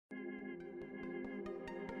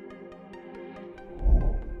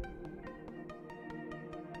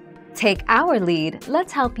Take our lead,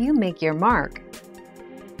 let's help you make your mark.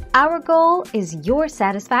 Our goal is your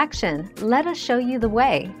satisfaction. Let us show you the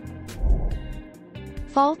way.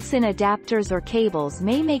 Faults in adapters or cables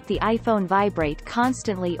may make the iPhone vibrate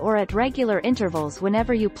constantly or at regular intervals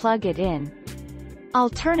whenever you plug it in.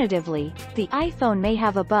 Alternatively, the iPhone may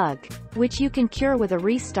have a bug, which you can cure with a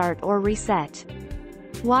restart or reset.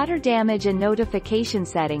 Water damage and notification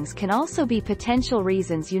settings can also be potential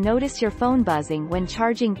reasons you notice your phone buzzing when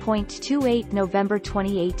charging. 28 November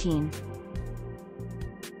 2018.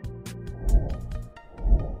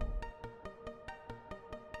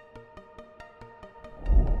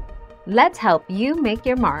 Let's help you make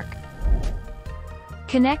your mark.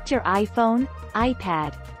 Connect your iPhone,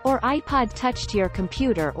 iPad, or iPod Touch to your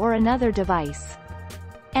computer or another device.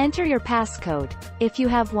 Enter your passcode, if you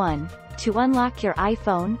have one, to unlock your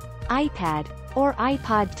iPhone, iPad, or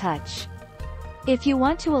iPod Touch. If you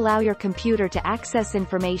want to allow your computer to access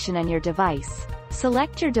information on your device,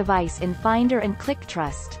 select your device in Finder and click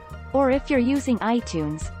Trust. Or if you're using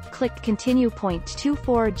iTunes, click Continue.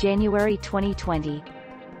 24 January 2020.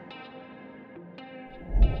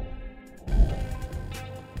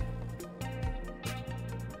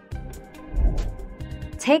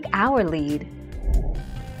 Take our lead.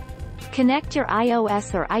 Connect your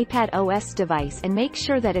iOS or iPad OS device and make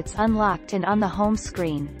sure that it's unlocked and on the home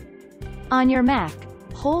screen. On your Mac,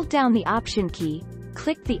 hold down the Option key,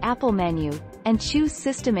 click the Apple menu, and choose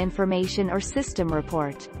System Information or System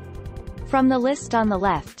Report. From the list on the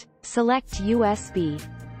left, select USB.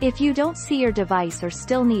 If you don't see your device or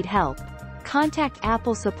still need help, contact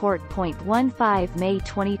Apple Support. 15 May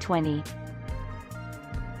 2020.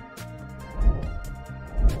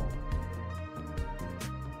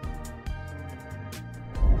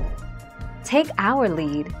 Take our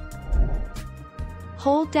lead.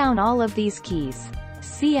 Hold down all of these keys,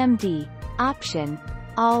 CMD, Option,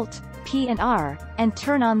 Alt, P and R, and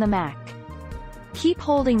turn on the Mac. Keep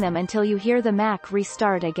holding them until you hear the Mac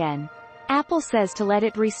restart again. Apple says to let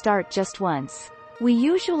it restart just once. We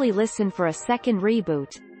usually listen for a second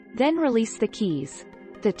reboot, then release the keys.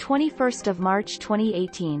 The 21st of March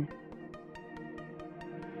 2018.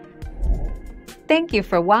 Thank you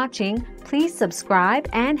for watching. Please subscribe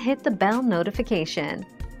and hit the bell notification.